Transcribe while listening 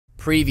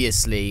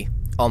Previously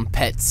on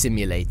Pet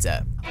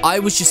Simulator. I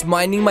was just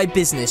minding my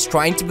business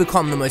trying to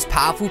become the most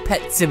powerful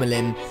pet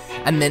simulin,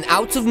 and then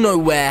out of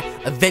nowhere,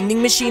 a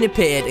vending machine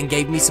appeared and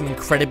gave me some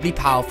incredibly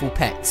powerful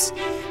pets.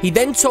 He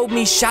then told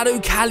me Shadow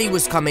Cali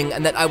was coming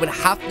and that I would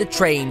have to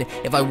train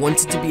if I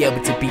wanted to be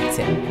able to beat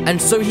him.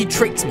 And so he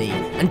tricked me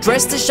and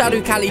dressed as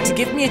Shadow Cali to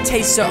give me a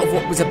taster of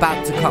what was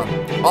about to come.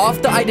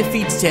 After I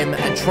defeated him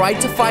and tried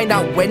to find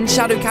out when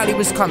Shadow Cali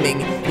was coming,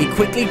 he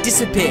quickly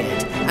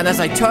disappeared, and as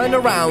I turned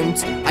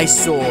around, I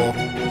saw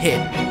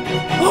him.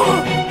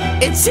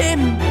 It's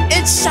him!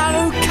 It's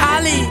Shadow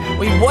Cali!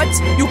 Wait, what?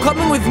 You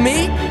coming with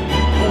me?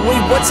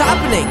 Wait, what's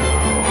happening?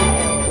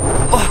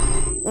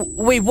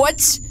 Wait,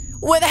 what?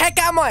 Where the heck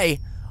am I?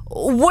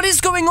 What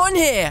is going on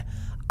here?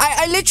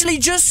 I literally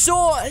just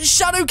saw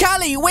Shadow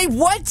Cali. Wait,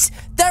 what?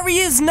 There he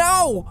is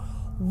now.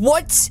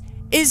 What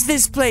is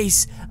this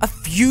place? A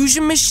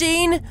fusion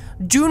machine?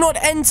 Do not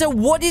enter.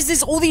 What is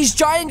this? All these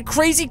giant,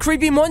 crazy,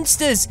 creepy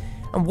monsters.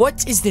 And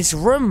what is this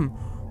room?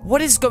 What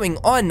is going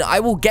on? I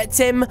will get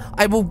him.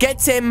 I will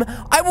get him.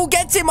 I will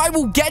get him. I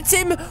will get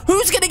him.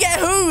 Who's gonna get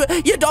who?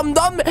 You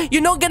dum-dum.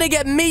 You're not gonna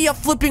get me, you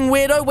flipping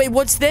weirdo. Wait,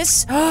 what's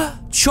this?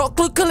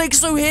 Chocolate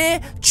Calixo here.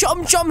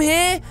 Chum-chum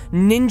here.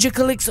 Ninja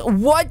Calixo.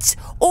 What?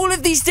 All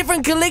of these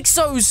different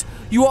Calixos.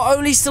 You are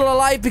only still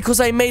alive because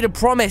I made a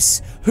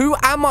promise. Who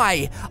am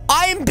I?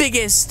 I am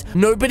biggest.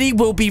 Nobody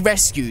will be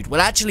rescued.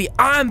 Well, actually,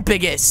 I'm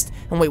biggest.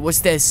 And wait, what's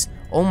this?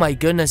 Oh my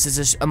goodness,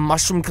 is a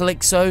mushroom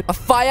Calixo, a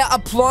fire, a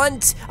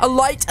plant, a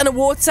light, and a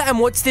water, and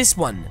what's this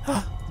one?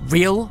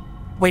 Real?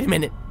 Wait a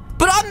minute.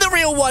 But I'm the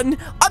real one!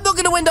 I'm not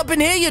gonna end up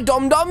in here, you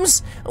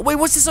dum-dums! Wait,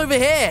 what's this over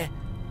here?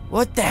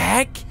 What the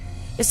heck?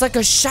 It's like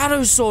a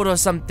shadow sword or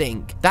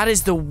something. That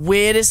is the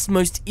weirdest,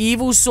 most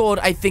evil sword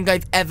I think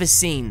I've ever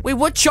seen. Wait,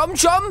 what?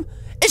 Chum-chum?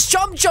 It's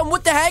Chum-chum,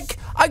 what the heck?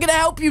 I'm gonna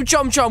help you,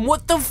 Chum-chum.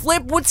 What the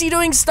flip? What's he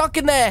doing stuck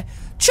in there?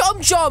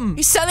 Chum-chum!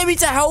 He's telling me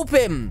to help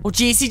him. Oh,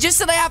 jeez, he just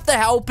said I have to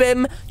help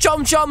him.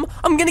 Chum-chum,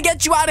 I'm gonna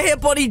get you out of here,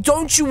 buddy.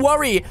 Don't you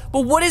worry.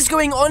 But what is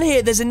going on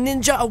here? There's a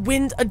ninja, a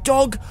wind, a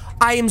dog.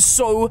 I am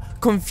so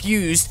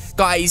confused.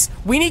 Guys,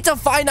 we need to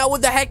find out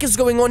what the heck is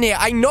going on here.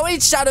 I know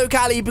it's Shadow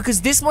Cali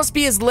because this must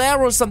be his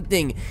lair or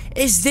something.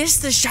 Is this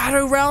the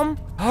Shadow Realm?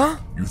 Huh?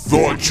 You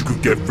thought you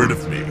could get rid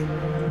of me.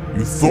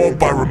 You thought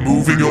by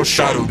removing your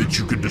shadow that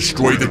you could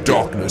destroy the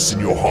darkness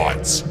in your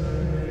hearts.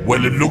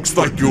 Well, it looks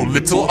like your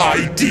little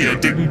idea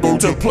didn't go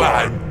to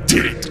plan,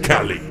 did it,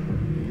 Cali?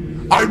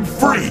 I'm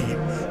free!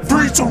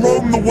 Free to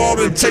roam the world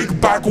and take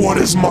back what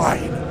is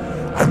mine.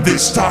 And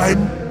this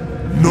time,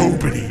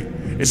 nobody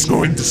is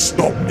going to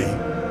stop me.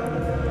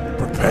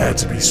 Prepare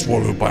to be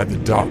swallowed by the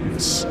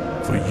darkness,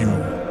 for you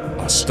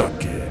are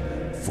stuck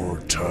here for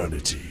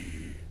eternity.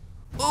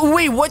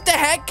 Wait, what the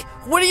heck?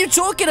 What are you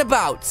talking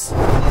about?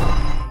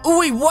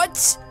 Wait,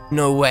 what?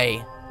 No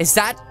way. Is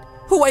that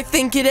who I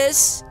think it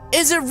is?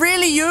 Is it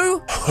really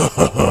you?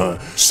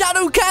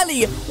 Shadow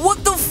Cali,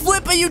 what the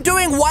flip are you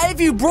doing? Why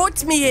have you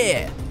brought me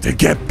here? To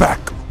get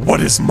back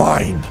what is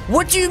mine.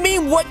 What do you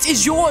mean, what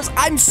is yours?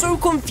 I'm so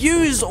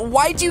confused.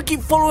 Why do you keep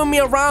following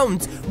me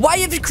around? Why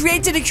have you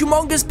created a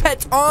humongous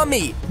pet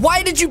army?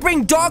 Why did you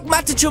bring dark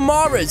matter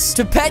chimeras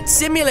to Pet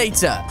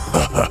Simulator?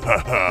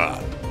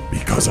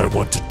 Because I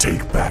want to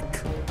take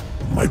back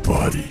my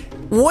body.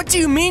 What do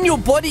you mean your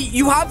body?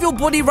 You have your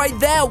body right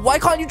there. Why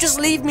can't you just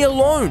leave me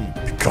alone?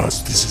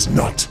 Because this is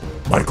not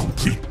my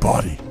complete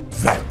body.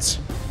 That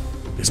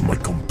is my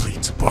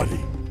complete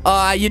body.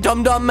 You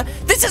dum-dum.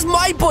 This is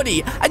my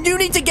body, and you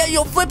need to get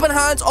your flippin'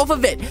 hands off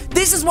of it.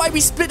 This is why we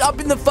split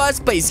up in the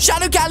first place.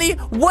 Shadow Cali,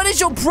 what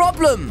is your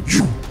problem?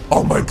 You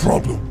are my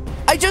problem.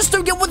 I just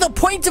don't get what the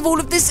point of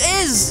all of this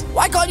is.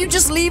 Why can't you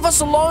just leave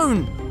us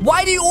alone?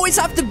 Why do you always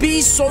have to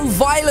be so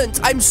violent?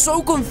 I'm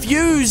so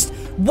confused.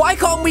 Why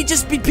can't we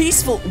just be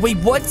peaceful? Wait,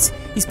 what?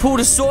 He's pulled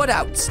a sword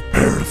out.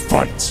 Prepare to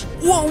fight.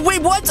 Whoa,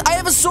 wait, what? I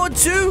have a sword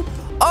too?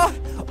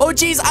 Oh,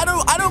 geez, I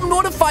don't know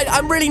how to fight.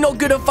 I'm really not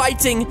good at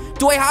fighting.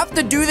 Do I have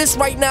to do this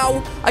right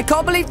now? I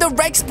can't believe the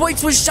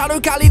Rexploits was Shadow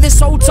Cali this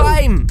whole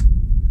time.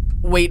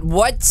 Wait,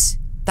 what?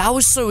 That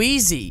was so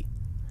easy.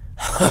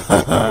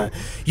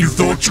 You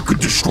thought you could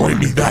destroy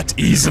me that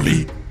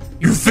easily?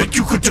 You think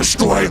you could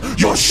destroy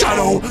your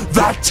shadow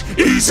that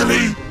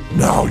easily?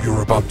 Now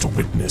you're about to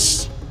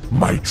witness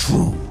my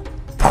true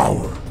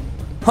power.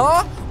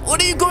 Huh?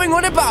 What are you going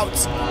on about?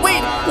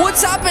 Wait,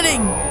 what's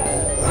happening?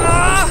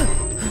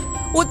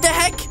 What the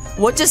heck?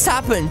 What just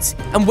happened?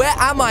 And where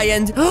am I?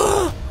 And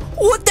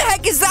what the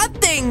heck is that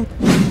thing?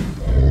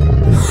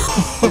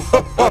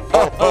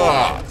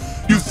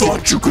 You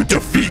thought you could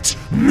defeat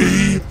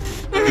me?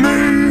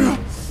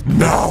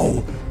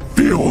 Now,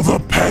 feel the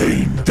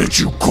pain that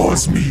you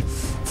caused me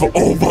for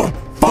over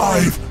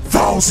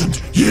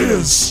 5,000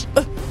 years.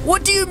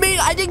 What do you mean?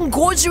 I didn't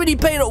cause you any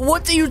pain.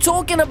 What are you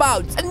talking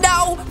about? And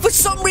now, for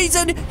some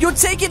reason, you're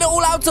taking it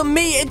all out on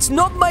me. It's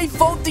not my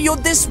fault that you're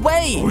this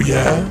way. Oh,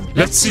 yeah?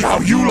 Let's see how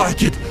you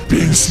like it,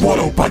 being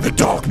swallowed by the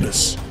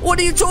darkness. What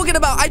are you talking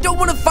about? I don't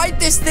want to fight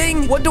this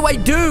thing. What do I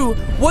do?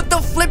 What the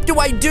flip do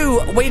I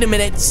do? Wait a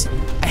minute.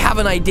 I have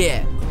an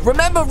idea.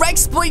 Remember,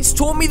 Rexploits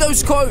taught me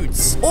those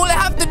codes. All I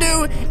have to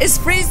do is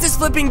freeze this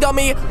flipping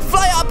dummy,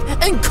 fly up,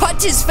 and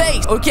cut his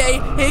face.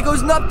 Okay, here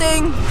goes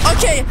nothing.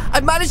 Okay,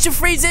 I managed to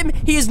freeze him.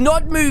 He is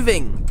not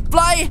moving.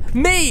 Fly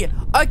me.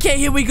 Okay,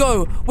 here we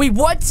go. Wait,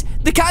 what?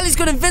 The Cali's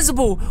gone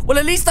invisible. Well,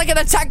 at least I can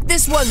attack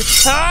this one.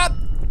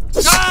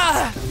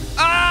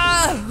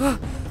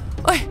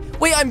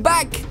 Wait, I'm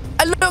back.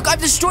 And look,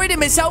 I've destroyed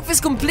him. His health is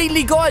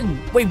completely gone.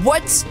 Wait,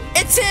 what?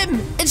 It's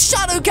him. It's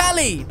Shadow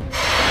Cali.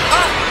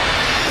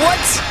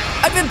 What?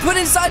 I've been put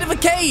inside of a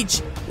cage.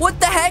 What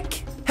the heck?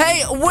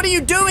 Hey, what are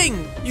you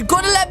doing? You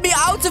gotta let me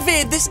out of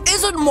here. This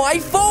isn't my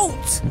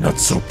fault. Not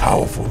so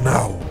powerful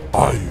now,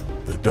 are you?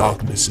 The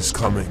darkness is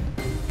coming.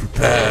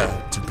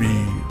 Prepare to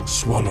be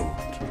swallowed.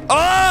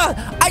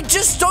 I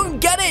just don't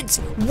get it.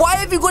 Why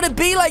have you got to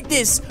be like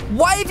this?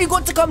 Why have you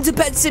got to come to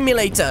Pet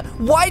Simulator?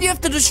 Why do you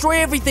have to destroy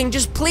everything?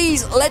 Just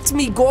please let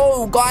me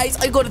go, guys.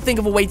 I got to think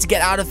of a way to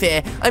get out of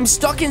here. I'm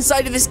stuck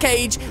inside of this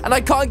cage and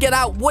I can't get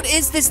out. What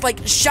is this,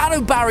 like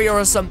shadow barrier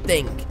or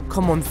something?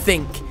 Come on,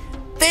 think.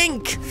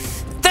 Think.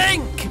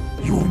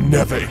 You will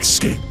never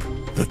escape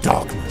the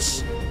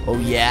darkness. Oh,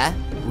 yeah?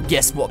 Well,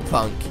 guess what,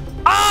 punk?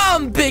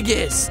 I'm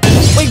biggest.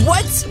 Wait,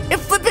 what? It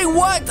flipping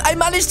worked. I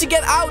managed to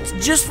get out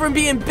just from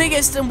being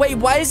biggest. And wait,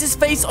 why is his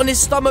face on his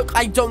stomach?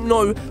 I don't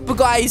know. But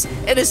guys,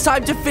 it is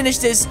time to finish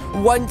this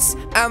once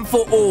and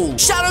for all.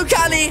 Shadow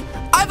Cali,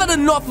 I've had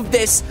enough of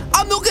this.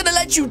 I'm not gonna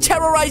let you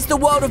terrorize the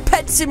world of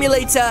Pet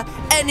Simulator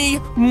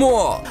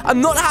anymore.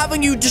 I'm not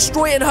having you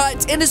destroy and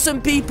hurt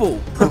innocent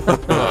people.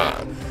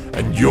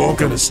 And you're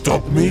gonna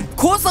stop me? Of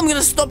course I'm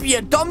gonna stop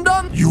you,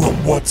 dum-dum. You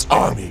and what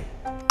army?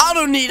 I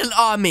don't need an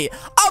army.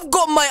 I've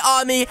got my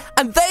army,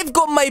 and they've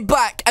got my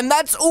back, and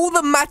that's all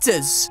that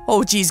matters.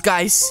 Oh, geez,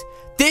 guys.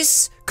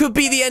 This could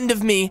be the end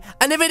of me,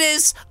 and if it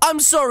is, I'm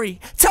sorry.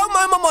 Tell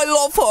my mom I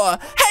love her.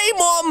 Hey,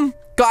 Mom!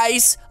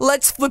 Guys,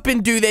 let's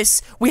flippin' do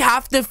this. We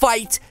have to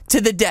fight to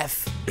the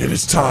death. It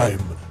is time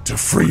to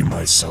free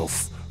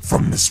myself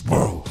from this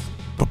world.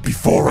 But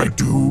before I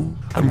do,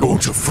 I'm going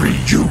to free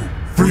you.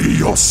 Free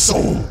your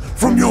soul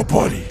from your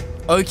body.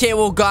 Okay,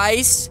 well,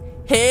 guys,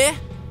 here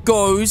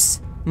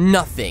goes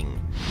nothing.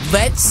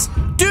 Let's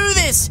do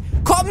this.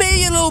 Come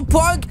here, you little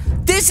punk.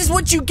 This is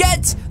what you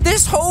get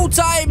this whole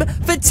time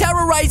for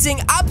terrorizing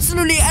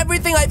absolutely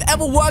everything I've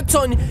ever worked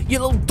on, you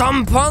little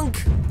dumb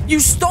punk. You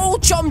stole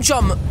Chum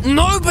Chum.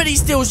 Nobody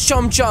steals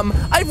Chum Chum.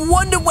 I've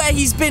wondered where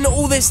he's been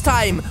all this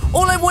time.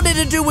 All I wanted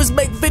to do was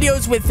make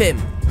videos with him.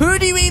 Who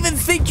do you even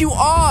think you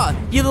are,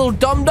 you little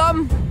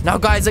dum-dum? Now,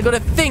 guys, I gotta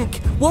think.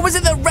 What was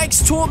it that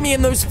Rex taught me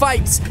in those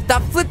fights?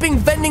 That flipping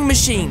vending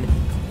machine.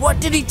 What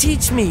did he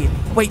teach me?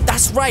 Wait,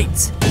 that's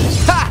right.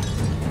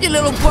 Ha! You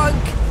little punk.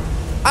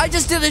 I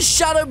just did a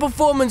shadow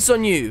performance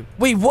on you.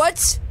 Wait,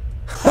 what?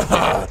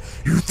 Haha,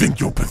 you think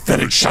your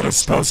pathetic shadow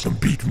spells can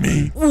beat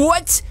me?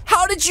 What?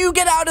 How did you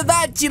get out of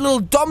that, you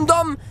little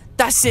dum-dum?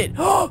 That's it.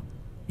 Oh,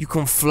 you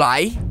can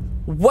fly?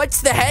 What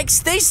the heck?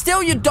 Stay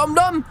still, you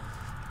dum-dum.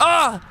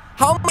 How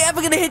am I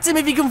ever gonna hit him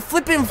if he can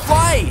flip and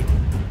fly?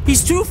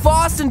 He's too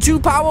fast and too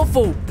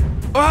powerful.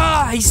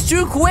 He's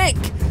too quick.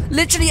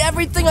 Literally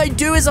everything I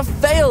do is a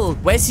fail.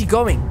 Where's he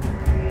going?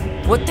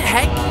 What the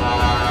heck?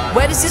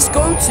 Where does this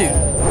go to?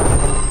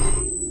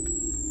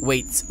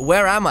 Wait,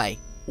 where am I?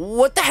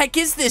 What the heck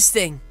is this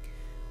thing?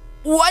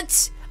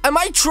 What? Am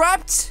I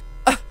trapped?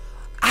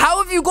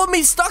 How have you got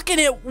me stuck in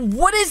it?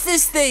 What is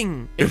this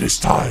thing? It is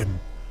time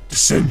to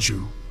send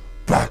you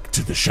back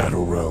to the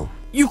Shadow Realm.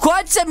 You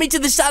can't send me to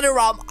the Shadow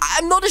Realm.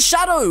 I'm not a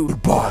shadow.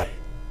 Goodbye,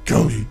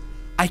 Cali.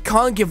 I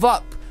can't give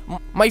up.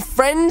 My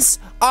friends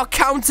are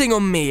counting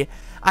on me.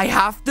 I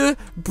have to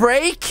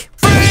break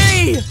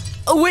free.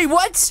 Oh, wait,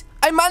 what?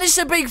 I managed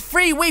to break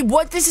free. Wait,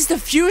 what? This is the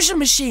fusion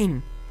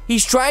machine.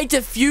 He's trying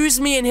to fuse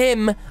me and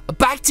him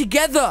back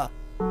together.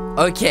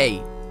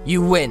 Okay,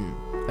 you win.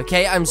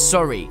 Okay, I'm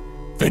sorry.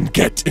 Then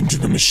get into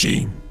the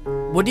machine.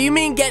 What do you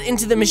mean get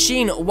into the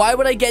machine? Why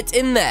would I get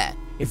in there?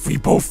 If we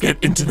both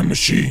get into the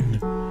machine,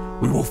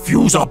 we will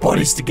fuse our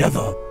bodies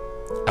together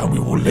and we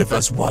will live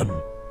as one.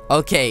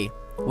 Okay,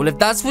 well, if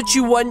that's what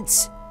you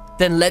want,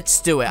 then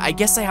let's do it. I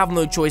guess I have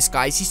no choice,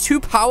 guys. He's too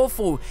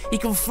powerful. He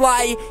can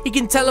fly. He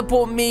can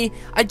teleport me.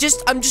 I'm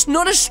just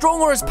not as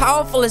strong or as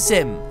powerful as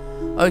him.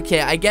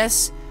 Okay, I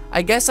guess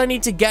I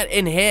need to get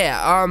in here.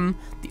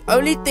 The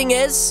only thing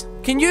is,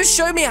 can you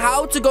show me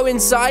how to go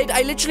inside?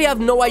 I literally have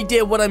no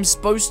idea what I'm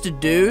supposed to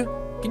do.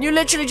 Can you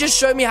literally just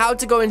show me how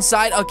to go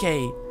inside?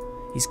 Okay,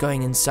 he's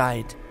going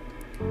inside.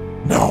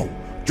 Now,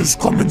 just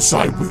come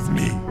inside with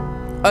me.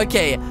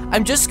 Okay,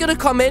 I'm just gonna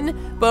come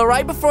in, but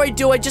right before I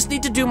do, I just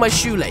need to do my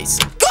shoelace.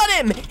 Got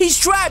him! He's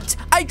trapped!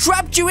 I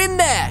trapped you in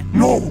there!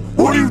 No,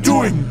 what are you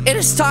doing? It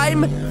is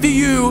time for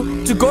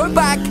you to go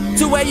back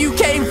to where you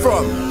came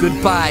from.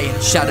 Goodbye,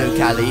 Shadow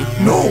Cali.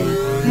 No,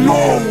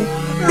 no,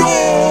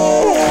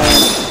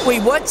 no!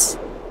 Wait, what?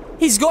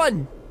 He's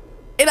gone.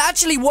 It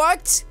actually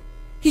worked.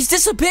 He's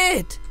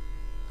disappeared.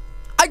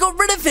 I got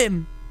rid of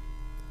him.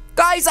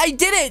 Guys, I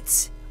did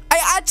it. I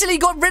actually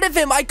got rid of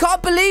him. I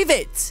can't believe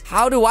it.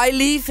 How do I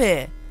leave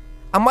here?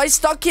 Am I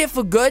stuck here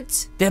for good?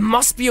 There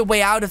must be a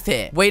way out of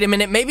here. Wait a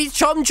minute. Maybe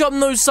Chum Chum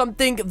knows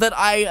something that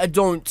I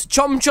don't.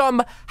 Chum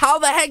Chum, how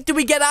the heck do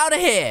we get out of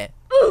here?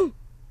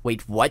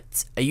 Wait,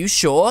 what? Are you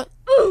sure?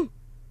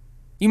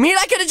 You mean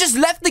I could have just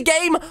left the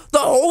game the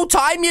whole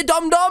time, you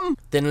dum-dum?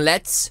 Then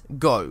let's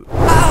go.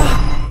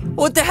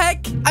 What the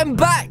heck? I'm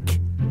back.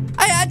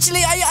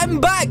 I'm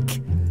back.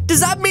 Does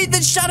that mean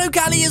that Shadow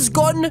Cali is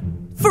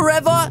gone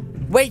forever?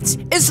 Wait,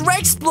 it's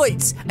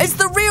Rexploit. It's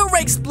the real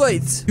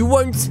Rexploit. You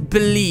won't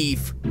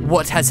believe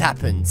what has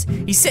happened.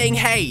 He's saying,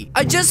 hey,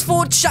 I just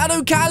fought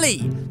Shadow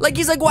Cali. Like,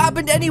 he's like, what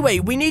happened anyway?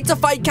 We need to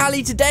fight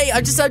Cali today.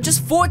 I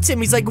just fought him.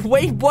 He's like,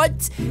 wait,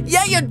 what?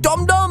 Yeah, you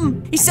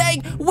dum-dum. He's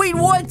saying, wait,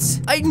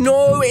 what? I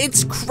know,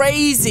 it's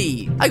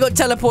crazy. I got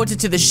teleported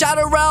to the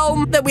Shadow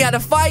Realm. Then we had a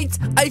fight.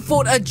 I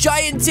fought a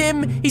giant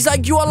Tim. He's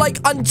like, you are like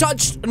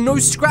untouched, no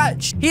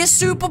scratch. He is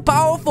super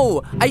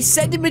powerful. I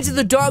sent him into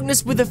the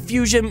darkness with a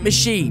fusion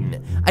machine.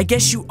 I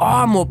guess you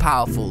are more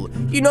powerful.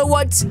 You know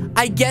what?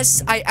 I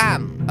guess I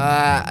am.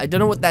 I don't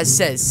know what that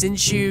says.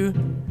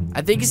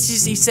 I think it's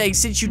just he's saying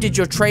since you did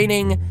your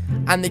training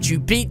and that you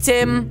beat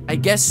him, I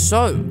guess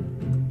so.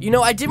 You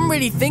know, I didn't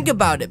really think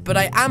about it, but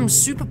I am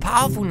super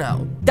powerful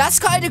now. That's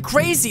kind of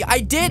crazy.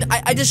 I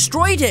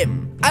destroyed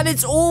him. And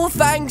it's all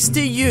thanks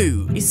to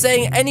you. He's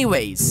saying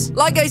anyways.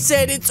 Like I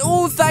said, it's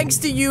all thanks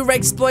to you,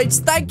 Rexploits.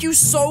 Thank you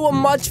so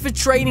much for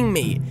training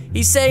me.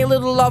 He's saying a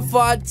little love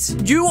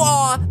fart. You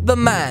are the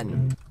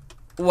man.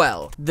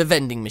 Well, the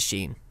vending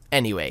machine.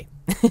 Anyway.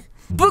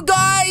 But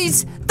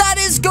guys, that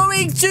is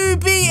going to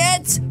be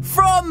it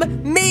from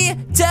me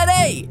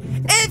today.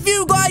 If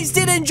you guys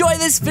did enjoy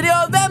this video,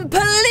 then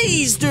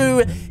please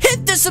do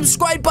hit the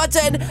subscribe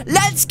button.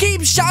 Let's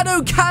keep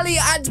Shadow Cali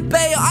at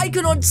bay. I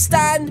cannot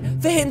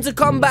stand for him to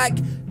come back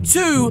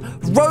to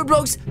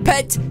Roblox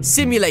Pet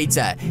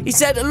Simulator. He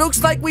said, it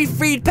looks like we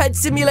freed Pet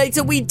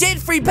Simulator. We did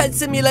free Pet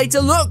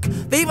Simulator. Look,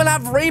 they even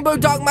have Rainbow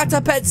Dark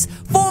Matter pets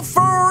for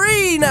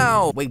free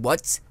now. Wait,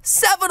 what?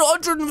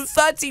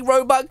 730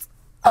 Robux?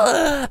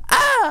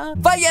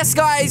 But yes,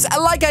 guys,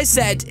 like I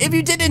said, if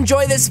you did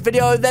enjoy this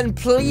video, then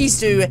please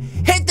do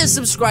hit the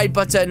subscribe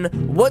button.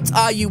 What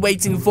are you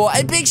waiting for?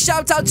 A big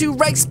shout out to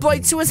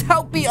Rexploit, who has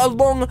helped me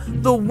along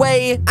the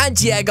way.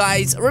 And yeah,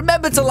 guys,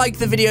 remember to like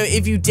the video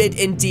if you did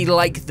indeed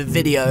like the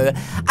video.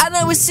 And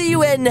I will see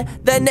you in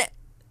the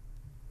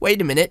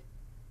Wait a minute.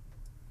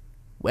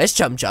 Where's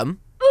Chum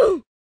Chum?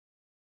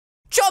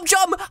 Chum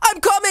Chum, I'm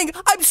coming!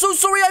 I'm so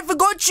sorry I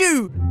forgot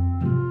you!